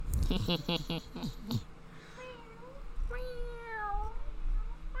Well,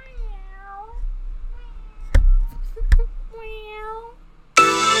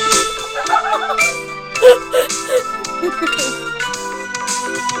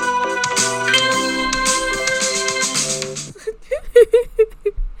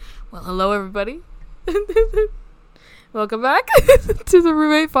 hello everybody. Welcome back to the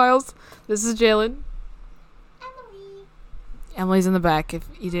Roommate Files. This is Jalen. Emily's in the back, if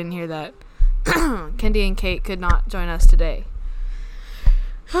you didn't hear that. Kendi and Kate could not join us today.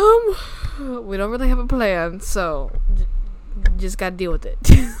 We don't really have a plan, so just gotta deal with it.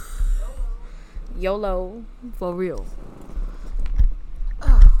 YOLO, for real.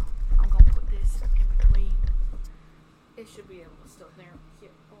 I'm gonna put this in between. It should be able to still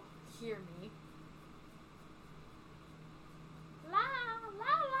hear me. La la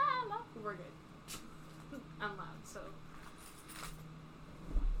la la. We're good. I'm loud, so.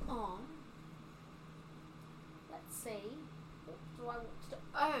 Let's see. What do I want to do?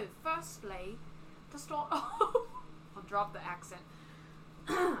 Oh, firstly, to start. I'll drop the accent.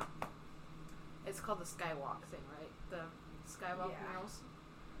 It's called the Skywalk thing, right? The Skywalk murals.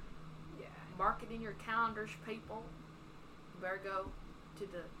 Yeah. Mark it in your calendars, people. You better go to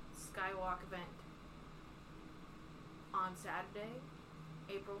the Skywalk event on Saturday,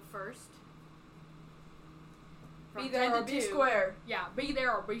 April 1st. Be there or be square. Yeah, be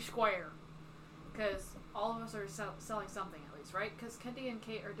there or be square. Because all of us are selling something at least, right? Because Kendi and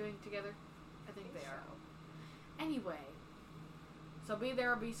Kate are doing together. I think they are. Anyway, so be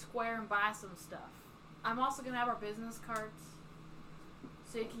there or be square and buy some stuff. I'm also going to have our business cards,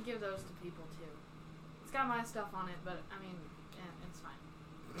 so you can give those to people too. It's got my stuff on it, but I mean, it's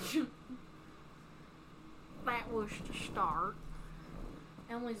fine. That was to start.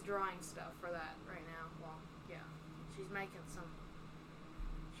 Emily's drawing stuff for that right now. Well, yeah. She's making some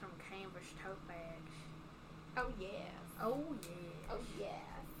canvas tote bags. Oh yeah. Oh yeah. Oh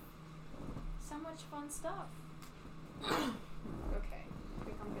yeah. So much fun stuff. Okay. I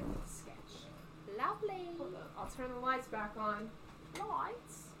think I'm good with the sketch. Lovely. Hold up. I'll turn the lights back on.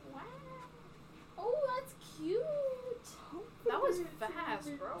 Lights. Wow. Oh, that's cute. That was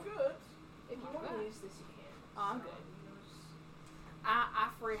fast, bro. Good. If you Oh, want God. to use this, you can. Oh, I'm good. I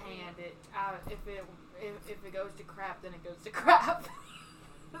freehand it. If it goes to crap, then it goes to crap.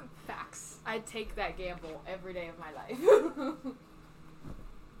 Facts. I take that gamble every day of my life. Hold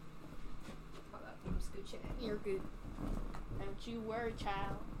up. I'm scooching it. You're good. Don't you worry,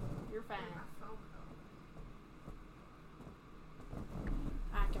 child. You're fine.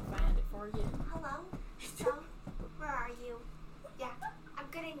 I can find it for you. Hello? So, where are you? Yeah, I'm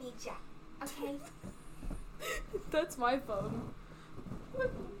gonna need ya. Okay? That's my phone.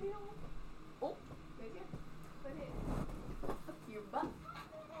 Oh, maybe I put it up your butt.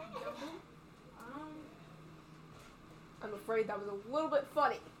 I'm afraid that was a little bit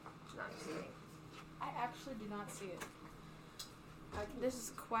funny. Not just kidding. I actually do not see it. This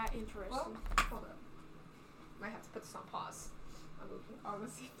is quite interesting. Well, hold up. Might have to put this on pause. I'll go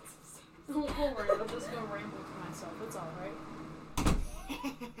see if it's Don't worry, I'll just go ramble to myself. It's alright.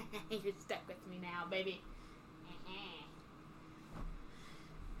 You're stuck with me now, baby.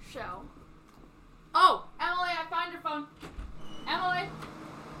 So. Oh! Emily, I found your phone. Emily!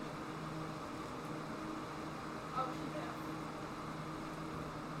 Oh, she's there.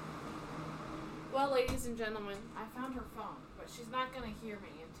 Well, ladies and gentlemen, I found her phone, but she's not going to hear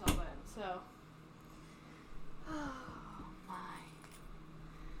me until then, so. Oh, my.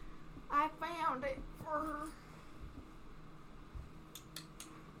 I found it for her.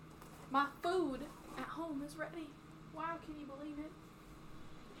 My food at home is ready. Wow, can you believe it?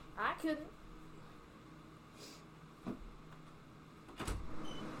 I couldn't.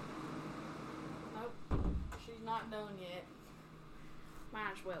 Nope, she's not done yet.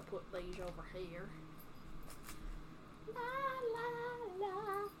 Might as well put these over here. La la la.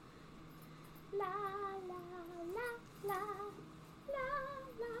 La la la la. La la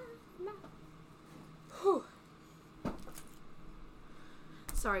la. Whew.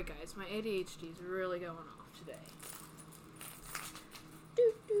 Sorry guys, my ADHD is really going off today.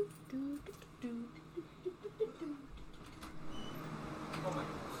 Oh my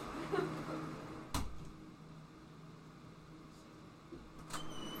gosh.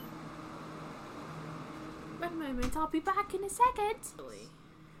 1 moment, I'll be back in a second.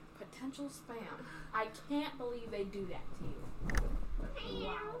 Potential spam. I can't believe they do that to you.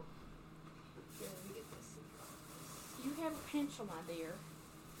 Wow. Here, let me get this. Do you have a pencil, my dear?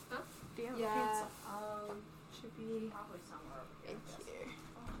 Huh? Do you have a Yeah, pencil? should be Probably somewhere over in here. here.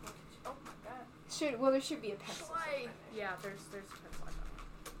 Oh my god. Well, there should be a pencil. Slay. somewhere. Yeah, there's a pencil. I got.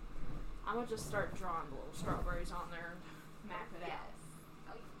 I'm gonna just start drawing the little strawberries on there and map it Yes.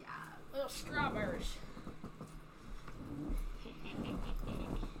 out. Oh yeah. Little strawberries. We can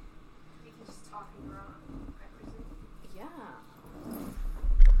just talk and draw, I presume. Yeah.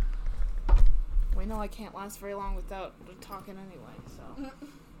 We know I can't last very long without talking anyway, so.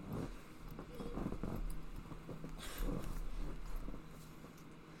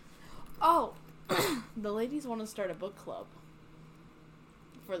 Oh, the ladies want to start a book club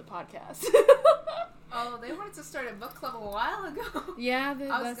for the podcast. Oh, they wanted to start a book club a while ago. Yeah, I was that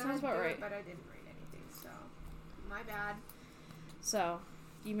gonna sounds about do it, right. but I didn't read anything, so my bad. So,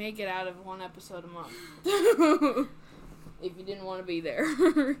 you may get out of one episode a month. If you didn't want to be there.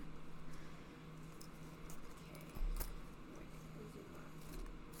 Okay.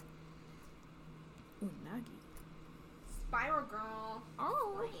 Unagi. Spiral Girl.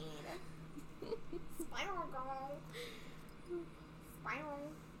 Oh. Spiral Girl. Spiral.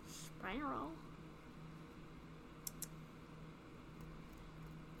 Spiral.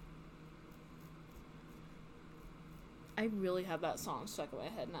 I really have that song stuck in my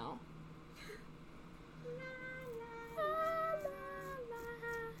head now.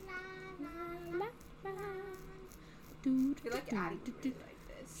 I feel like Addie would really like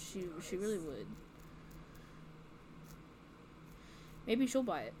this. She really would. Maybe she'll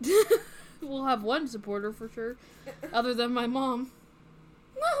buy it. We'll have one supporter for sure, other than my mom.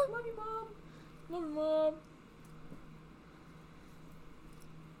 Love you, Mom. Love you,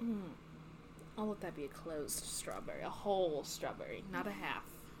 Mom. I'll let that be a closed strawberry. A whole strawberry, not a half.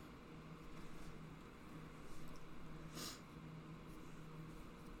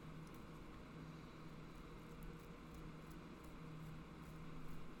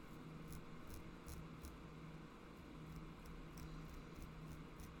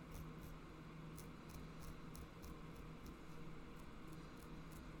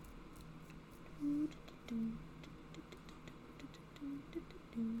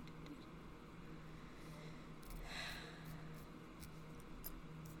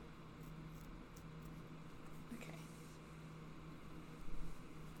 Okay.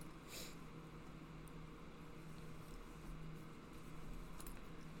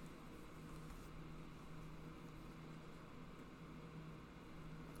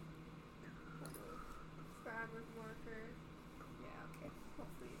 Fabric marker. Yeah, okay.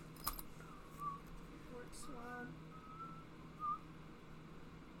 Hopefully it works well.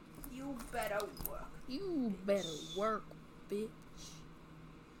 You better work. You better work, bitch.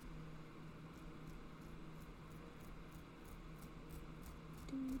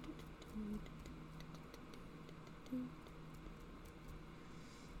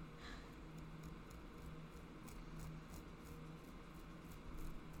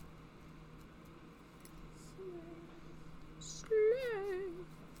 Slay.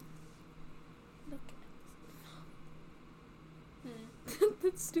 Look at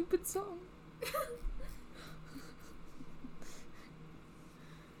that stupid song.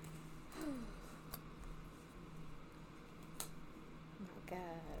 Oh god.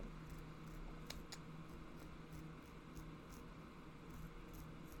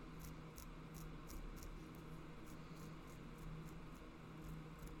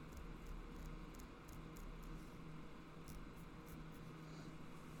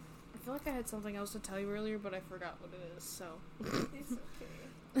 I feel like I had something else to tell you earlier, but I forgot what it is, so. It's okay.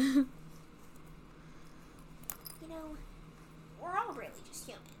 You know, we're all really just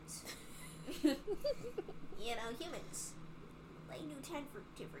humans. You know, humans. They do tend to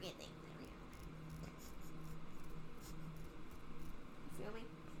forget things every now and then. Feel me?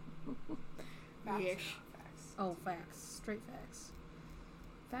 Facts Yes. or not facts? Oh, facts. Straight facts.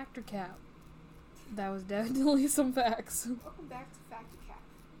 Fact or cap? That was definitely some facts. Welcome back to Fact or Cap.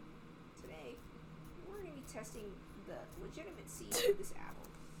 Today, we're going to be testing the legitimacy of this apple.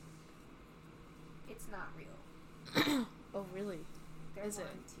 It's not real. Oh, really? They're Is it?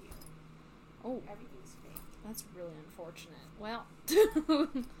 lying to you. Oh, Everything's fake. that's really unfortunate. Well, I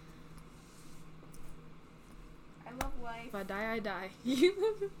love life. if I die, I die.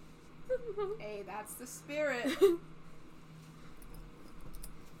 Hey, that's the spirit.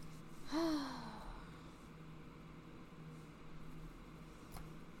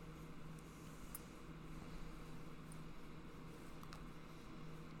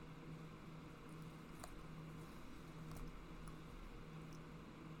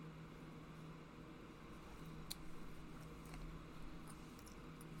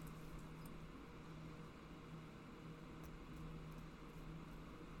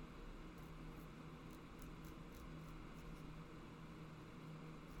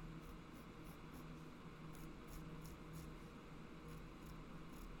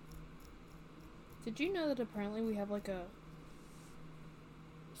 Did you know that apparently we have like a...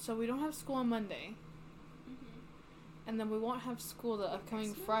 So we don't have school on Monday, and then we won't have school the upcoming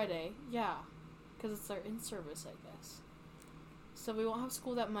Next month? Friday. Yeah, because it's our in-service, I guess. So we won't have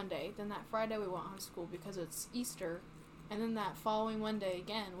school that Monday. Then that Friday we won't have school because it's Easter. And then that following Monday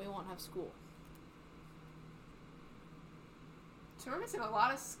again, we won't have school. So we're missing a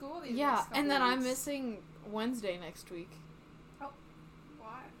lot of school these Yeah, next couple and then I'm weeks. missing Wednesday next week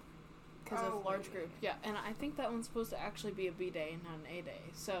Why? because Oh, of large yeah. group. Yeah, and I think that one's supposed to actually be a B day and not an A day.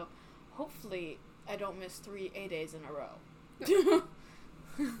 So hopefully I don't miss 3 A days in a row. That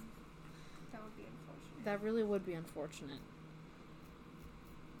would be unfortunate. That really would be unfortunate.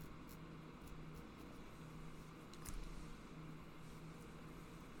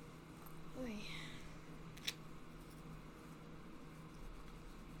 Oy.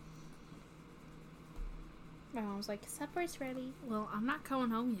 My mom's like, supper's ready. Well, I'm not coming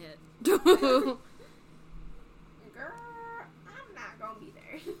home yet. Girl, I'm not gonna be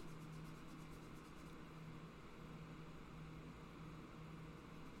there.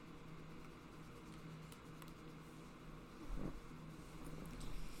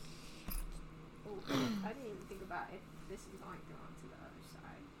 Ooh, I didn't even think about if this is going to go onto the other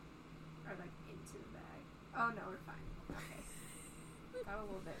side. Or like into the bag. Oh no, we're fine. Okay. Got a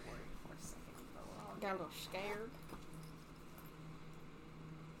little bit worried for a second, but we're all Got a good. little scared.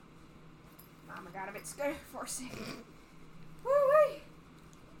 Mama got a bit scared for a second. Woo-wee!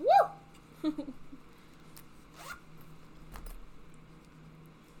 Woo!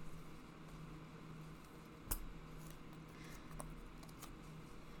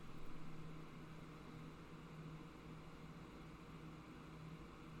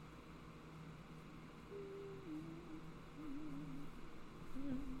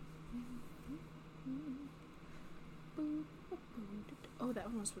 Oh, that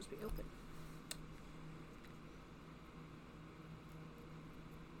one was supposed to be open.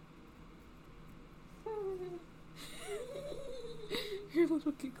 Your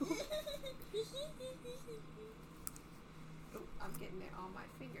little giggle. Oh, I'm getting it on my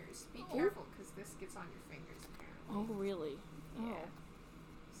fingers. Be Oh. careful, because this gets on your fingers, apparently. Oh, really? Yeah. Oh.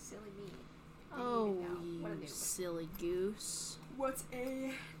 Silly me. Oh, Didn't even know. What a you noob. silly goose. What's a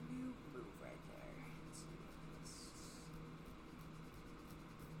new move right there? Let's see.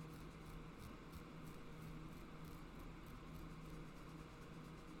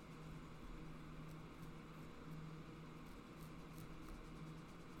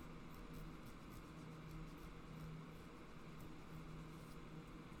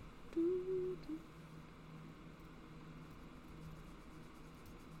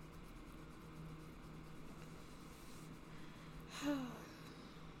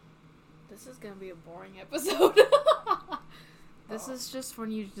 This is gonna be a boring episode. This Oh. is just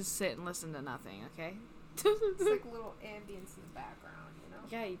when you just sit and listen to nothing, okay? It's like little ambience in the background, you know?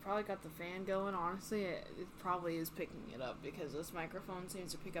 Yeah, you probably got the fan going. Honestly, it probably is picking it up because this microphone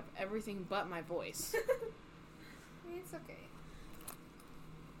seems to pick up everything but my voice. I mean, it's okay.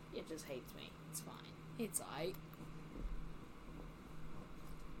 It just hates me. It's fine. It's aight.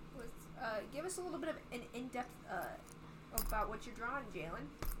 Give us a little bit of an in-depth about what you're drawing, Jalen.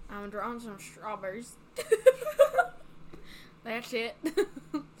 I'm drawing some strawberries. That's it.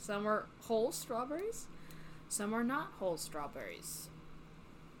 Some are whole strawberries. Some are not whole strawberries.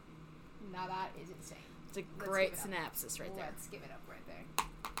 Now that is insane. It's a Let's great give it up. synopsis right there. Let's give it up right there.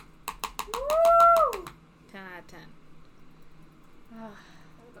 Woo! 10 out of 10.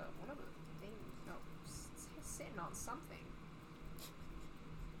 One of the things, no, sitting on something.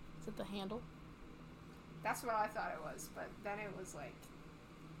 Is it the handle? That's what I thought it was, but then it was like.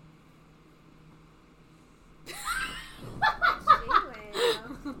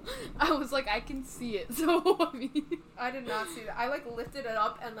 Jalen. I was like, I can see it, so I mean, I did not see that. I like lifted it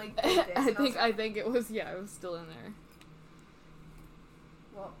up and like did this. And was like, I think it was it was still in there.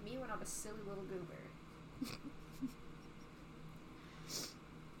 well, me when I'm a silly little goober.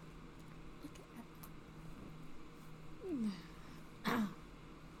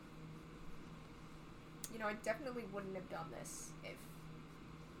 You know, I definitely wouldn't have done this if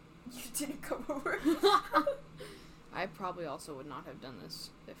you didn't come over. I probably also would not have done this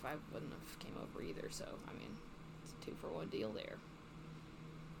if I wouldn't have came over either. So I mean, it's a 2-for-1 deal there.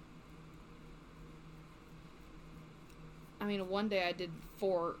 I mean, one day I did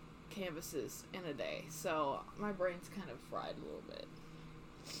 4 canvases in a day, so my brain's kind of fried a little bit.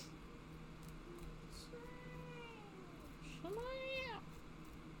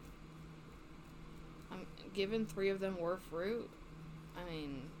 I'm given 3 of them were fruit. I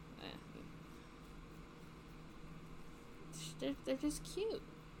mean, they're just cute.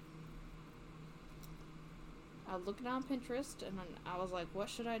 I was looking on Pinterest, and then I was like, what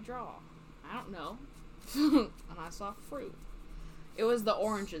should I draw? I don't know. And I saw fruit. It was the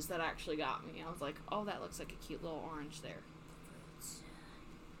oranges that actually got me. I was like, oh, that looks like a cute little orange there.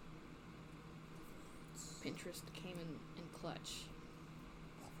 Pinterest came in clutch.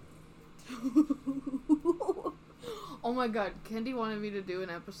 Oh my god, Kendi wanted me to do an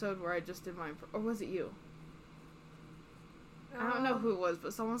episode where I just did my... Or was it you? I don't know who it was,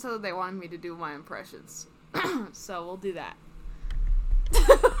 but someone said that they wanted me to do my impressions. So we'll do that.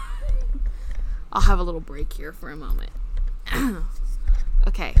 I'll have a little break here for a moment.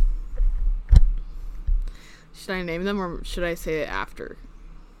 Okay. Should I name them or should I say it after?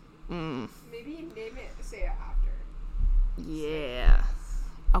 Maybe name it, say it after. Yeah.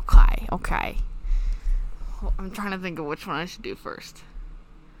 Okay. I'm trying to think of which one I should do first.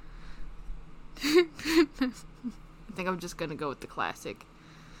 I think I'm just gonna go with the classic.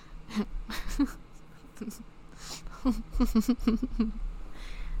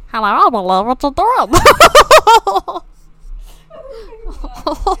 Hello, beloved, what you doing?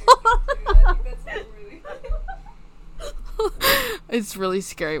 It's really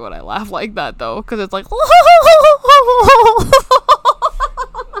scary when I laugh like that, though, because it's like...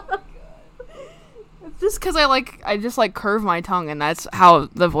 It's just because I just curve my tongue, and that's how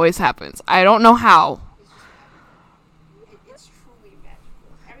the voice happens. I don't know how. It's truly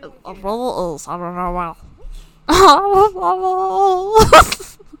magical. It really is. I don't know how.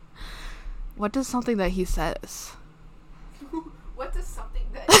 What does something that he says? What does something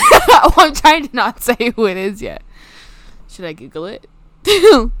that... Oh, I'm trying to not say who it is yet. Should I Google it?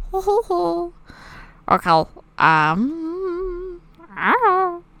 Okay.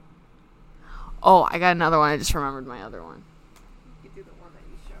 Oh, I got another one. I just remembered my other one. You do the one that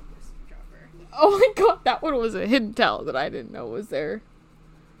you showed Mr. Jumper. Oh my god, that one was a hidden talent that I didn't know was there.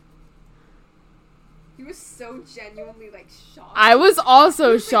 He was so genuinely, shocked. I was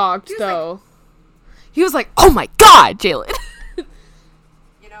also shocked, he was though. He was like, oh my god, Jalen. You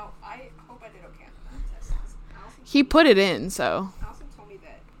know, I hope I did okay on the math test. He put it in, so. Allison told me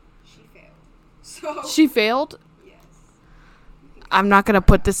that she failed. So... She failed? Yes. I'm not gonna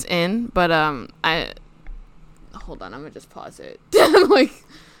put this in, but, I... Hold on, I'm gonna just pause it. I'm like...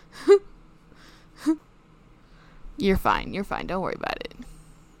 You're fine, don't worry about it.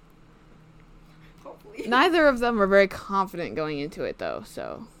 Hopefully. Neither of them are very confident going into it, though,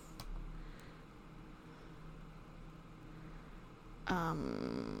 so...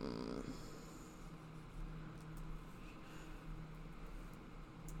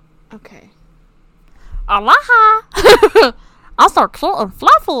 Okay. Aloha! I'm so cute and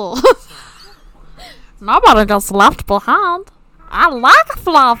fluffy. Nobody gets left behind. I like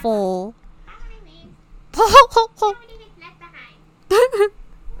fluffy.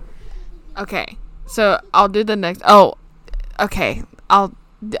 Okay, so I'll do the next. Oh, okay. I'll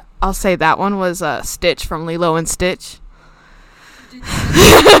say that one was Stitch from Lilo and Stitch.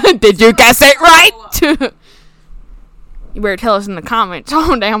 Did you guess it right? You better tell us in the comments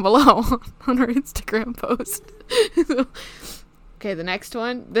down below on our Instagram post. Okay, the next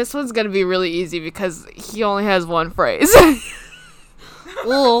one. This one's gonna be really easy because he only has one phrase.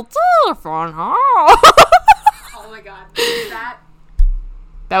 Little telephone, huh? Oh my god,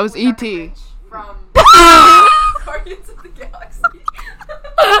 that was E.T. from Guardians of the Galaxy.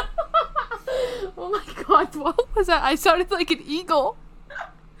 Oh my god, what was that? I sounded like an eagle.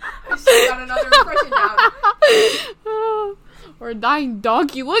 I should have got another impression down. Or a dying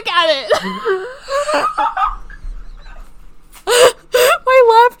donkey. Look at it. My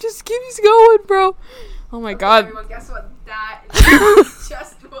laugh just keeps going, bro. Oh my god. Everyone, guess what that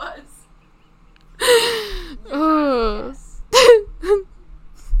just was?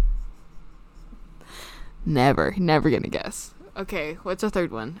 Never gonna guess. Okay, what's the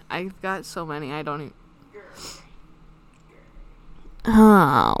third one? I've got so many, I don't even...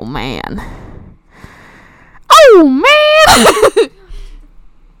 Oh, man.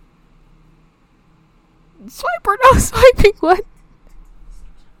 Swipe or no swiping, what?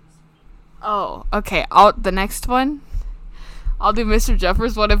 Oh, okay, the next one, I'll do Mr.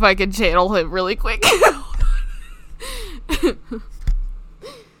 Jeffers one if I can channel him really quick. That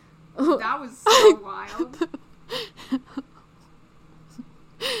was so wild.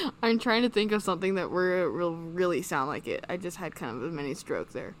 I'm trying to think of something that will really sound like it. I just had kind of a mini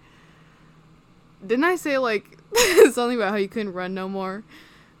stroke there. Didn't I say, something about how you couldn't run no more?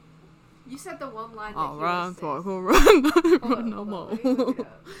 You said the one line that Oh, he run, was run, saying. run no Hold more. on, let me look it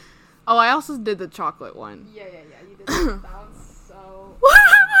up. Oh, I also did the chocolate one. Yeah, you did that. That was so...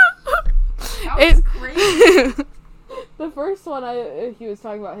 That was crazy. The first one, he was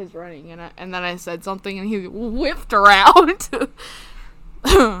talking about his running, and then I said something, and he whipped around.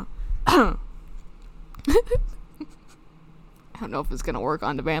 I don't know if it's gonna work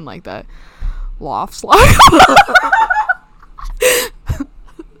on demand like that. Loftslog.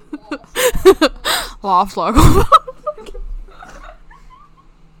 Loftslog.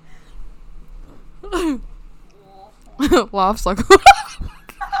 Loftslog.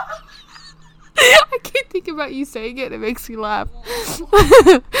 I can't think about you saying it. It makes me laugh.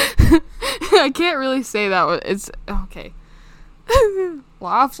 I can't really say that one. It's okay.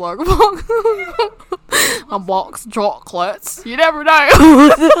 Loftslog. A box of chocolates. You never know.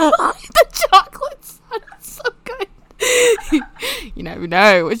 The chocolates are so good. You never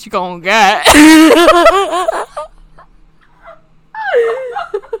know what you gonna get.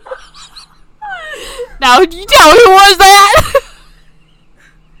 Now, you tell me who was that?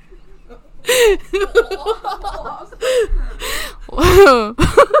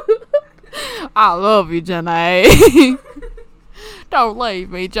 I love you, Jenny. Don't leave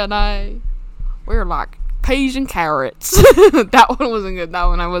me, Jenny. We're like peas and carrots. That one wasn't good. That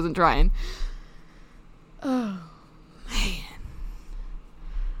one I wasn't trying. Oh, man.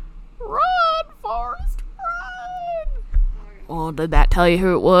 Run, Forrest, run. Well, did that tell you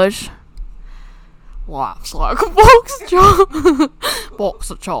who it was? Life's like a box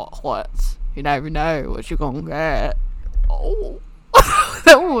of chocolates. You never know what you're gonna get. Oh,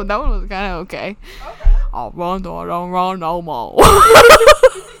 that one was kind of okay. I'll run till I don't run no more.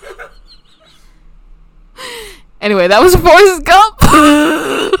 Anyway, that was Forrest Gump.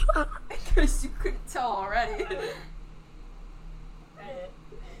 Because you couldn't tell already.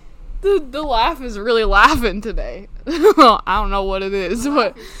 The laugh is really laughing today. I don't know what it is,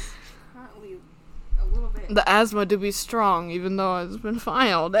 but Currently a little bit. the asthma do be strong, even though it's been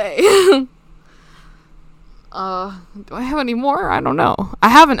fine all day. Do I have any more? I don't know. I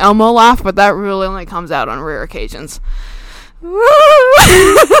have an Elmo laugh, but that really only comes out on rare occasions. You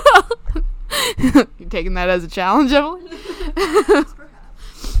taking that as a challenge, Evelyn?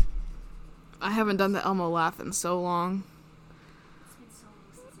 Perhaps. I haven't done the Elmo laugh in so long. It's been so long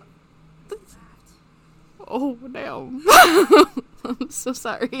since I laughed. Oh, damn. I'm so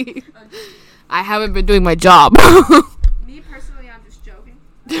sorry. I haven't been doing my job. Me personally, I'm just joking.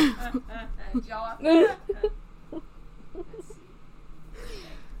 Y'all. Let's see. What's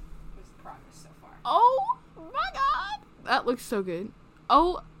the progress so far? Oh, my God. That looks so good.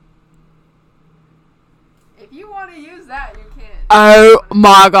 Oh. If you want to use that, you can. Oh,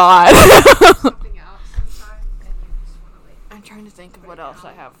 my God. Something else sometime, and you just want to like. I'm trying to think of what else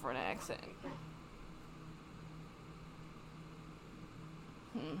I have for an accent.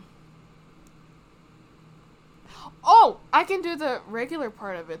 Oh, I can do the regular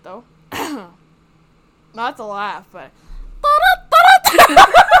part of it, though. Not the laugh, but...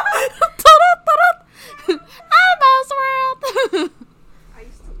 Elmo's World! I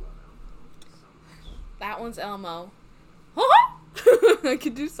used to love Elmo so much. That one's Elmo. I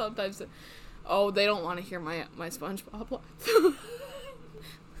could do sometimes. Oh, they don't want to hear my SpongeBob laugh.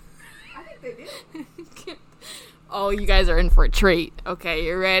 I think they do. Oh, you guys are in for a treat. Okay,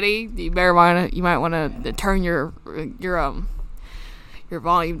 you ready? You might want to turn your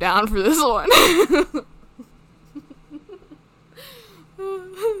volume down for this one.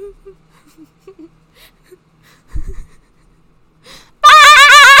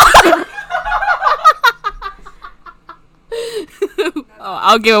 Oh,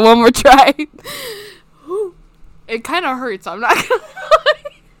 I'll give it one more try. It kind of hurts. I'm not gonna lie.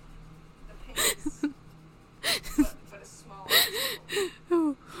 The pace. But a small.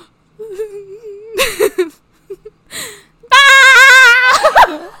 I'm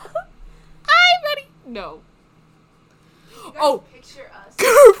ready. No. You guys Oh. picture us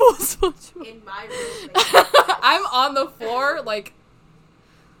Careful, SpongeBob. in my room. I'm on the floor, like,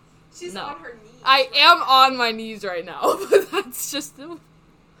 She's No. on her knees. I am on my knees right now, but that's just...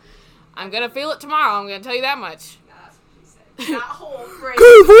 I'm gonna feel it tomorrow, I'm gonna tell you that much. Nah, that's what she said. That whole phrase.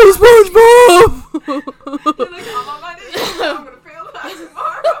 Careful, SpongeBob! You're like, I'm on my knees. I'm gonna feel that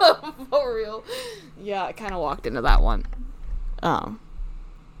tomorrow. For real. Yeah, I kind of walked into that one. Oh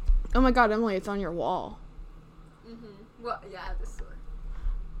my God, Emily, it's on your wall. Well, yeah, this one.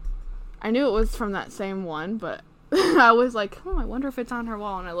 I knew it was from that same one, but I was like, I wonder if it's on her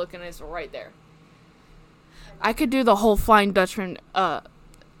wall, and I look and it's right there. I could do the whole Flying Dutchman,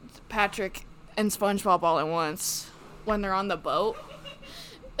 Patrick and SpongeBob all at once when they're on the boat.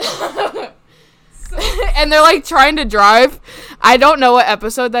 And they're like trying to drive. I don't know what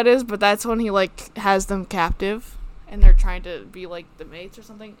episode that is, but that's when he like has them captive and they're trying to be like the mates or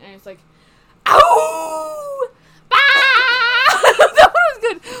something, and it's like, ow, That one was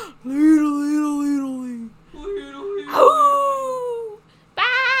good. Lee. Ooh. Bah.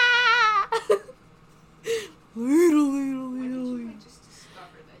 When did you like, just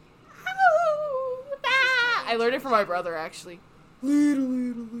discover that you Ooh. Bah. I learned it from my brother, actually.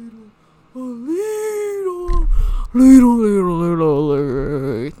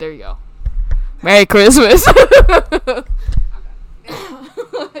 There you go. Merry Christmas. I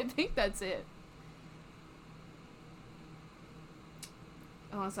think that's it.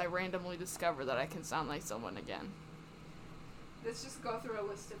 Unless I randomly discover that I can sound like someone again. Let's just go through a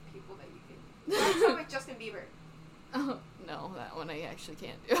list of people that you can. You sound like Justin Bieber. Oh, no, that one I actually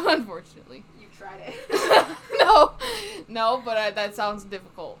can't do, unfortunately. You tried it. No, but that sounds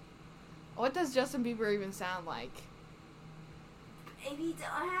difficult. What does Justin Bieber even sound like? Baby,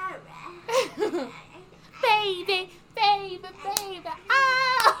 don't hurt me. Baby. Ow!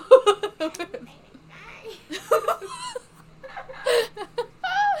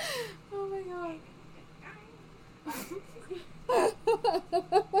 Oh my god.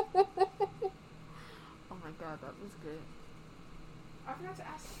 Oh my god, that was good. I forgot to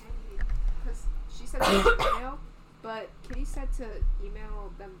ask Candy because she said email, but Kitty said to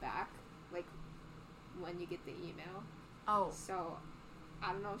email them back, like when you get the email. Oh. So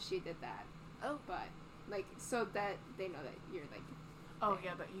I don't know if she did that. Oh. But like so that they know that you're like. Oh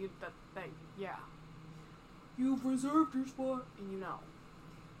yeah, yeah. You've reserved your spot, and you know.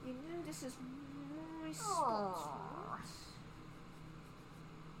 You know this is my Aww. spot.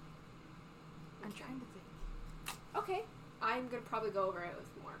 I'm trying to think. Okay, I'm gonna probably go over it with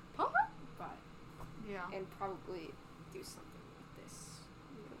more, Papa? but Yeah. and probably do something with this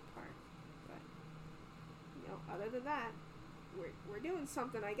little part. But you know, other than that, we're doing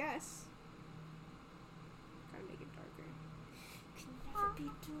something, I guess. Gotta make it darker. Can never be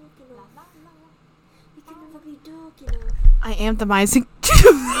dark enough. We can never be dark enough. I am the amazing.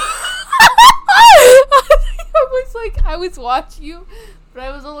 I was watching you, but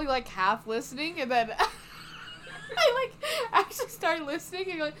I was only like half listening, and then I like actually started listening,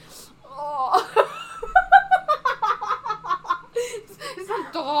 and you're like, oh, it's so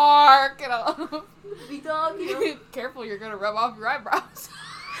dark, and all. Be dark enough. Careful, you're gonna rub off your eyebrows.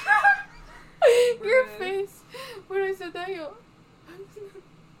 Your face when I said that,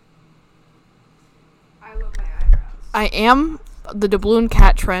 I love my eyebrows. I am the doubloon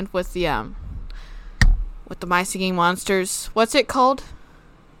cat trend with the My Singing Monsters. What's it called?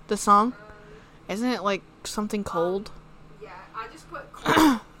 The song? Isn't it like something cold? Yeah, I just put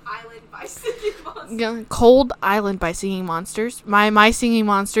Cold Island by Singing Monsters. Yeah, Cold Island by Singing Monsters. My Singing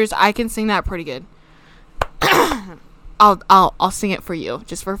Monsters. I can sing that pretty good. I'll sing it for you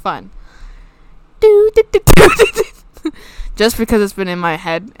just for fun. Just because it's been in my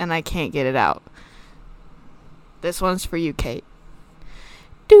head and I can't get it out. This one's for you, Kate.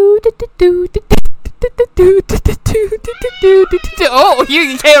 Oh,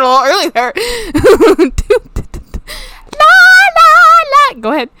 you came a little early there. La la la. Go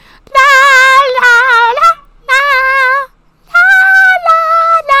ahead. La la la la la la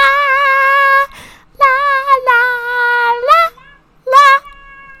la la la la la.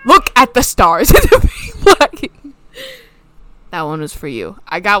 Look at the stars in the big flag. That one was for you.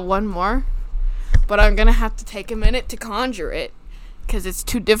 I got one more, but I'm gonna have to take a minute to conjure it. Because it's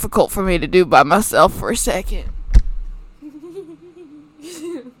too difficult for me to do by myself for a second.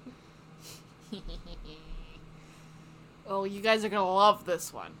 Oh, you guys are going to love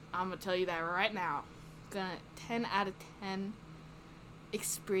this one. I'm going to tell you that right now. 10 out of 10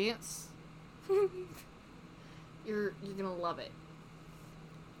 experience. You're going to love it.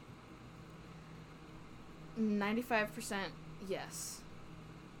 95% yes.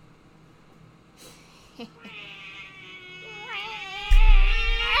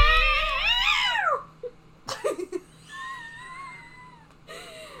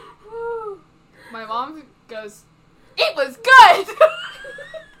 My mom goes, "It was good!"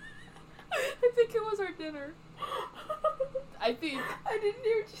 I think it was our dinner. I think. I didn't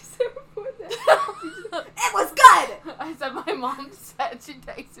hear what you said before that. It was good! I said my mom said, she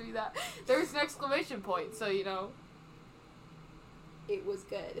texted me that. There was an exclamation point, so you know. It was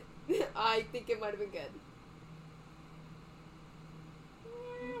good. I think it might have been good.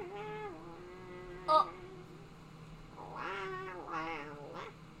 Oh.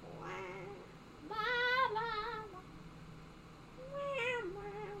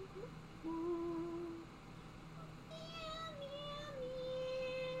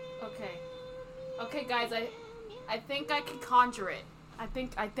 Okay, guys, I think I can conjure it. I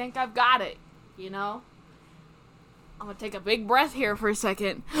think I've got it, you know? I'm gonna take a big breath here for a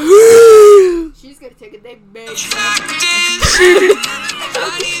second. She's gonna take a big I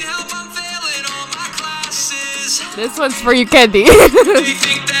need help, I'm failing all my classes. This one's for you, Kendi. They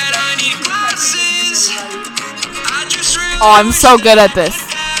think that I need glasses. I just really Oh, I'm so good at this.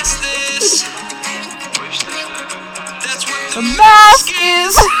 pass this. That's what The mask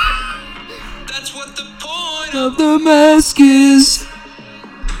is. That's what the point of the mask is.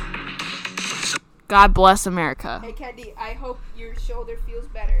 God bless America. Hey, Candy, I hope your shoulder feels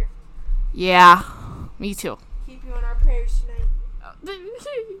better. Yeah, me too. Keep you in our prayers tonight.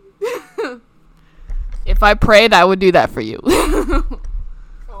 If I prayed, I would do that for you. Oh,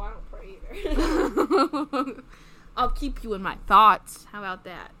 I don't pray either. I'll keep you in my thoughts. How about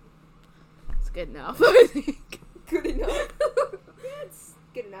that? It's good enough, I think. Good enough. It's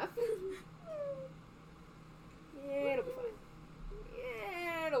good enough. Yeah, it'll be fine.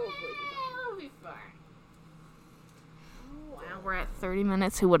 Yeah, it'll be fine. It'll be fine. Wow, we're at 30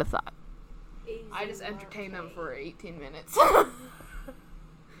 minutes. Who would have thought? I just entertained them for 18 minutes.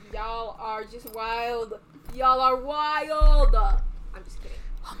 Y'all are just wild. Y'all are wild. I'm just kidding.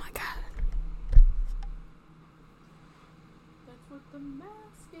 Oh my god. That's what the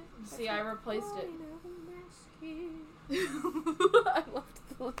mask is. See, I replaced it. I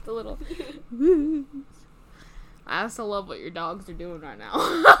love the little. I also love what your dogs are doing right now.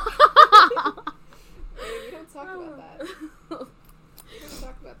 Hey, we don't talk about that. We don't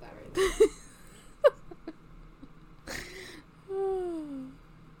talk about that right now.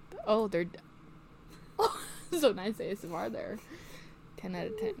 Oh, they're so nice ASMR there. 10 out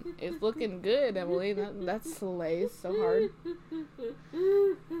of 10. It's looking good, Emily. That slays so hard.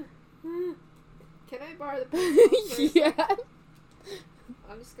 Can I borrow the pencil? For a Yeah. sec?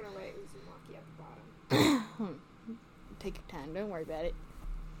 I'm just gonna write Uzumaki at the bottom. Take your time. Don't worry about it.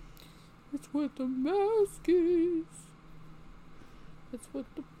 It's what the mask is. It's what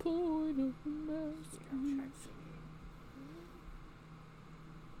the point of the mask is.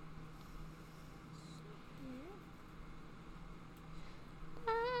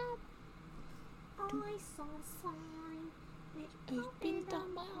 I saw a sign. It Opened up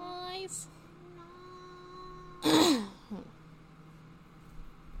my eyes.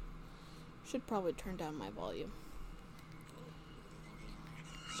 Should probably turn down my volume.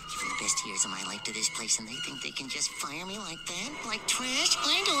 I've given the best years of my life to this place, and they think they can just fire me like that? Like trash?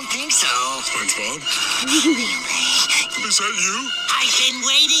 I don't think so. SpongeBob? Really? Is that you? I've been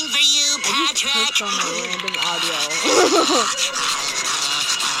waiting for you, Patrick. Clicked on my random audio.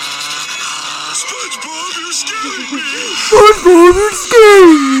 SpongeBob, you're scaring me! SpongeBob, you're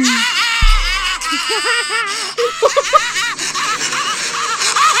scaring me.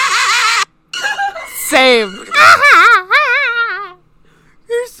 Same.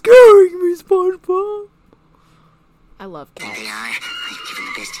 You're scaring me, SpongeBob. I love There cats. they are. I've given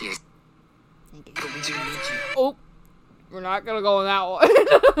the best years. Oh, we're not gonna go on that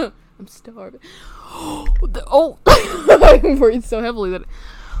one. I'm starving. Oh, I breathed so heavily that.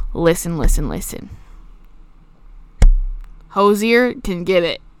 Listen. Hosier can get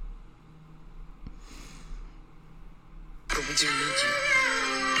it.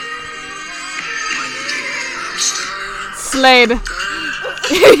 Slade.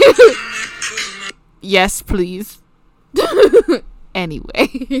 Yes, please.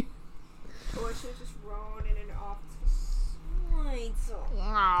 Anyway. Or I should just run in and off to slide zone.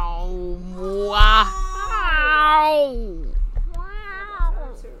 Wow.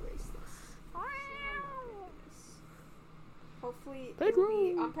 I'm to erase this. I'm not gonna do this. Hopefully, it'll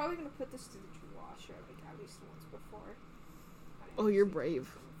be. I'm probably gonna put this to the washer like at least once before. Oh, you're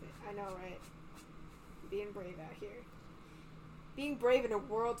brave. I know, right? Being brave out here. Being brave in a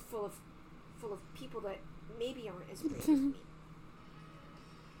world full of people that maybe aren't as brave as me.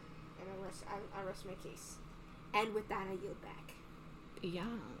 And I rest my case. And with that, I yield back. Yes.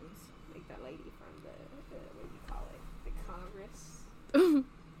 Like that lady from the what do you call it? The Congress.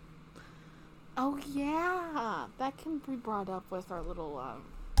 Oh yeah, that can be brought up with our little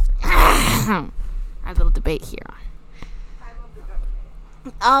our little debate here. I love the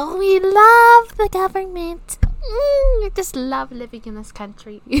government. Oh, we love the government. We just love living in this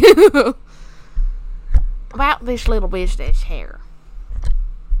country. About this little business here.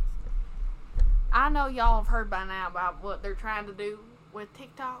 I know y'all have heard by now about what they're trying to do with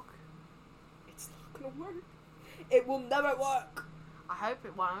TikTok. It's not gonna work. It will never work. I hope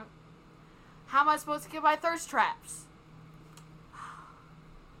it won't. How am I supposed to get my thirst traps?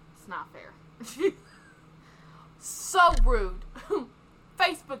 It's not fair. So rude.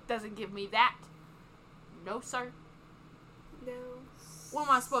 Facebook doesn't give me that. No, sir. No. What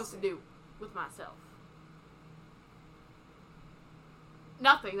am I supposed to do with myself?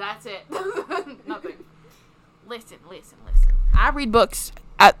 Nothing. That's it. Nothing. Listen. I read books.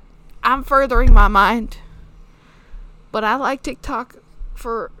 I'm furthering my mind. But I like TikTok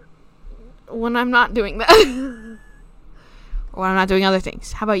for when I'm not doing that. Or when I'm not doing other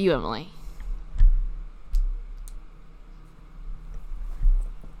things. How about you, Emily?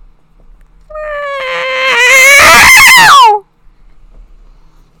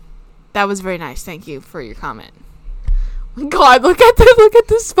 That was very nice. Thank you for your comment. God, look at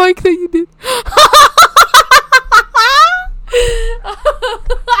the spike that you did.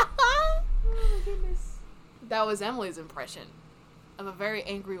 Oh my goodness. That was Emily's impression of a very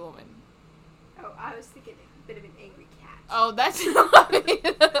angry woman. Oh, I was thinking a bit of an angry cat. Oh, that's not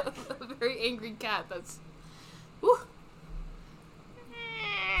a very angry cat. That's. Whew.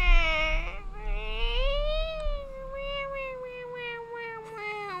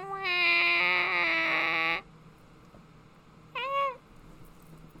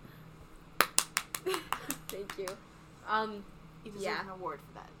 Thank you. You deserve Yeah. an award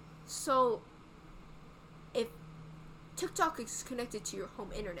for that. So, if TikTok is connected to your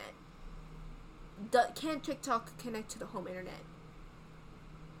home internet, can TikTok connect to the home internet?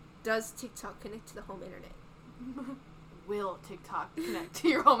 Does TikTok connect to the home internet? Will TikTok connect to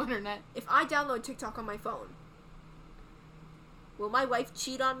your home internet? If I download TikTok on my phone, will my wife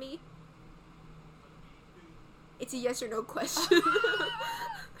cheat on me? It's a yes or no question.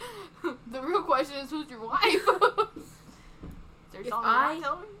 The real question is, who's your wife? Is there If something I- you're not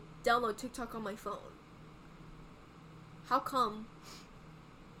telling me? Download TikTok on my phone. How come?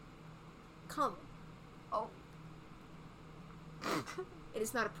 Oh. It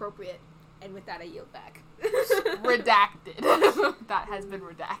is not appropriate. And with that, I yield back. Redacted. That has been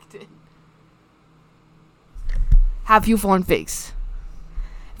redacted. Have you phone fix?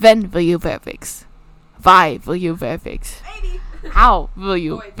 When will you fix? Why will you fix? Maybe. How will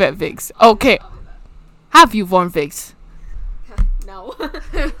you Wait. fix? Okay. Have you phone fix? No.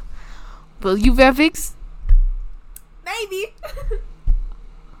 Will you fix? Maybe.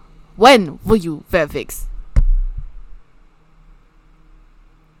 When will you fix?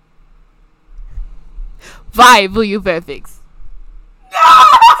 Why will you fix?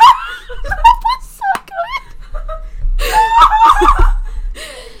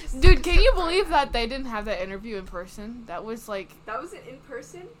 Dude, can you believe that they didn't have that interview in person? That was like, That was it in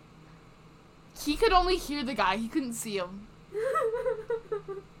person? he could only hear the guy, he couldn't see him.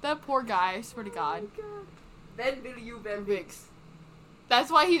 That poor guy, I swear to God. Oh my God. Then will you Fix. That's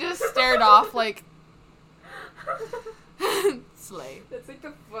why he just stared off like, slay. That's like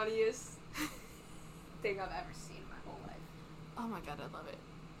the funniest thing I've ever seen in my whole life. Oh my God, I love it.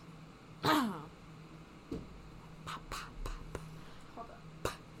 Pop, pop, pop. Hold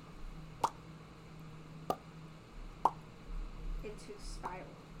up. Into spiral.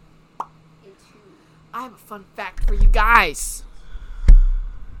 Into. I have a fun fact for you guys.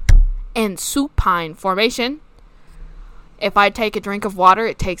 In supine formation, if I take a drink of water,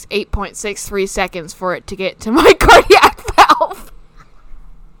 it takes 8.63 seconds for it to get to my cardiac valve.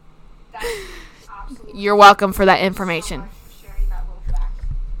 That's absolutely. You're welcome for that So information. much for sharing that little fact.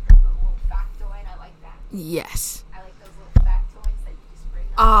 The little factoid. I like that. Yes. I like those little factoids that you just bring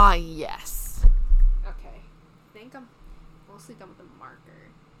up. Ah, yes. Okay. I think I'm mostly done with the marker.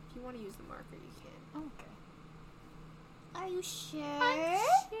 If you want to use the marker, you can. Okay. Are you sure? I'm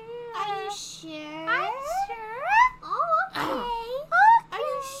sure. Are you sure? I'm sure. Oh, okay. Are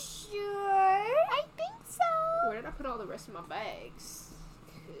you sure? I think so. Where did I put all the rest of my bags?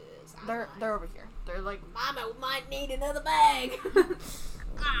 'Cause They're over here. They're like, Mama might need another bag.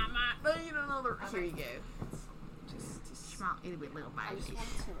 here you go. Just small, itty bitty little I bag. just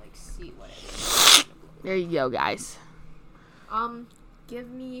wanted to like see what it is. There you go, guys. Give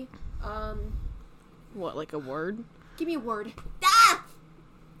me What, like a word? give me a word. Ah!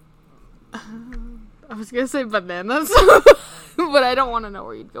 I was gonna say bananas, but I don't want to know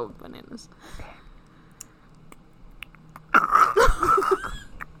where you'd go with bananas.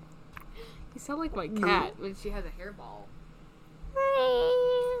 You sound like my cat when she has a hairball.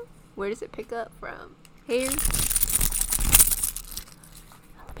 Where does it pick up from? Hair.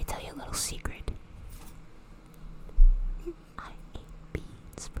 Let me tell you a little secret. I ate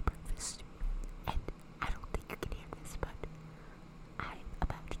beans for breakfast. And I don't think you can hear this, but I'm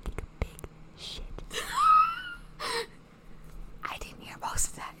about to take a big shit. I didn't hear most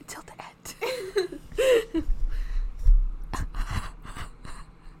of that until the end.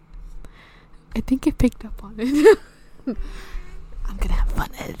 I think I picked up on it. I'm gonna have fun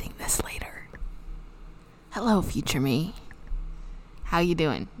editing this later. Hello, future me. How you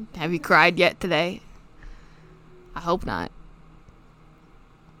doing? Have you cried yet today? I hope not.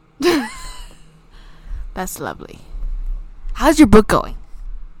 That's lovely. How's your book going?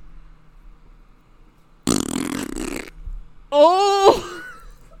 Oh!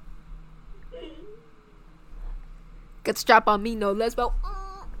 Good strap on me, no less. Well,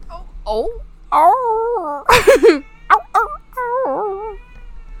 Oh! Oh! Ow, ow, ow.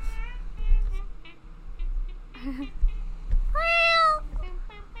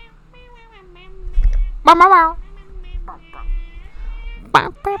 Bow, bow, bow. Bow,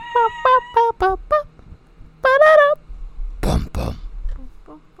 bow, bow, bow, bow, bow, bow. Ba-da-da. Bum bum.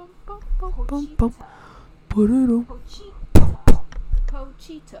 Bum, bum, bum, bum, bum, bum. Ba-da-da.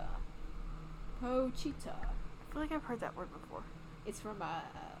 Pochita. Pochita. I feel like I've heard that word before. It's from a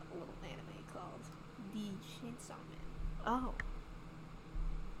little anime called The Chainsaw Man. Oh.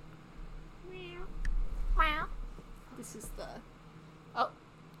 This is the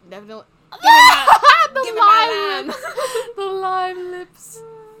Definitely. Give me the my lime lips. The lime lips.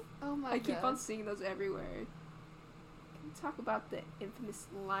 Oh my god. I keep on seeing those everywhere. Can you talk about the infamous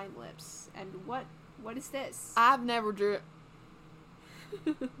lime lips and what is this? I've never drew it.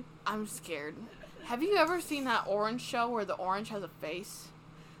 I'm scared. Have you ever seen that orange show where the orange has a face?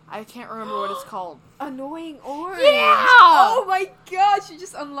 I can't remember what it's called. Annoying orange. Yeah! Oh my gosh, you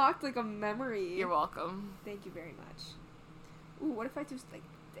just unlocked like a memory. You're welcome. Thank you very much. Ooh, what if I just like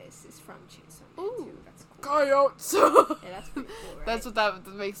this is from Chainsaw Man Ooh. too? That's cool. Coyotes. Yeah, that's pretty cool, right? That's what that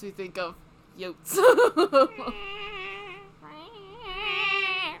makes me think of. Yotes.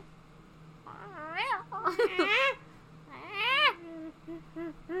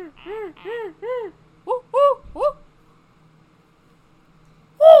 Woo, woo, woo.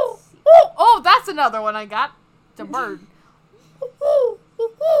 Woo, woo. Oh, that's another one I got. It's a bird. Oh,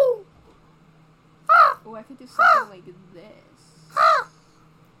 I could do something like this.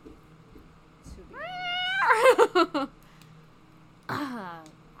 To be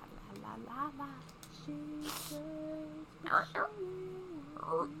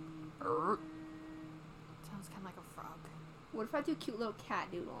Sounds kind of like a frog. What if I do cute little cat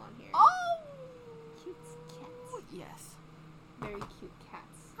doodle on here? Oh! Cute cats. Yes. Very cute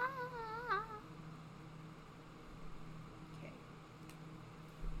cats. Okay.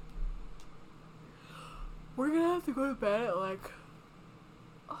 We're gonna have to go to bed at like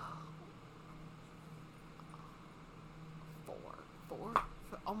 4.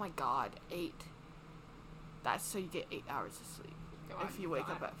 Oh my god, 8. That's so you get 8 hours of sleep if you wake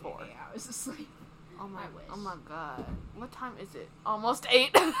up at 4. 8 hours of sleep. Oh my, I wish. oh my god. What time is it? Almost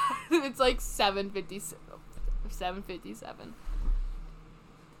 8. It's like 7:57. 7:57.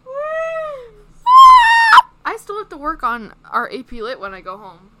 I still have to work on our AP Lit when I go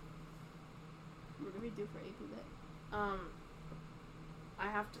home. What do we do for AP Lit? I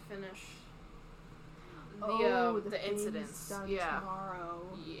have to finish the thing's incidents. done Yeah. tomorrow.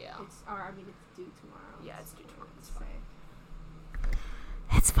 Yeah. It's due tomorrow. Yeah, it's due tomorrow. It's Say.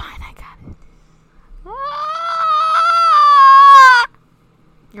 It's fine, I got it.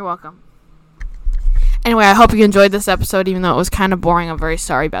 You're welcome. Anyway, I hope you enjoyed this episode, even though it was kind of boring. I'm very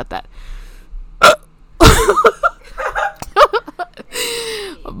sorry about that.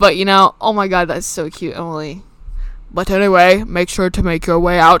 But, you know, oh my god, that's so cute, Emily. But anyway, make sure to make your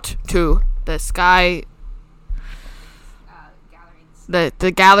way out to the sky,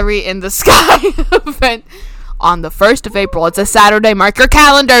 the Gallery in the Sky event on the 1st of April. It's a Saturday. Mark your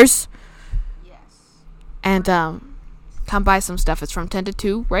calendars. Yes. And, come buy some stuff. It's from 10 to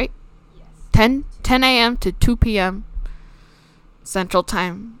 2, right? Yes. 10 a.m. to 2 p.m. Central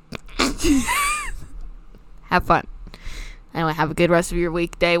Time. Have fun. Anyway, have a good rest of your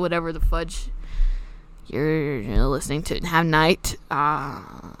weekday, whatever the fudge you're listening to. Have night.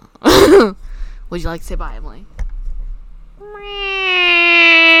 Would you like to say bye, Emily?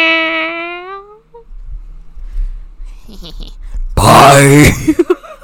 Bye.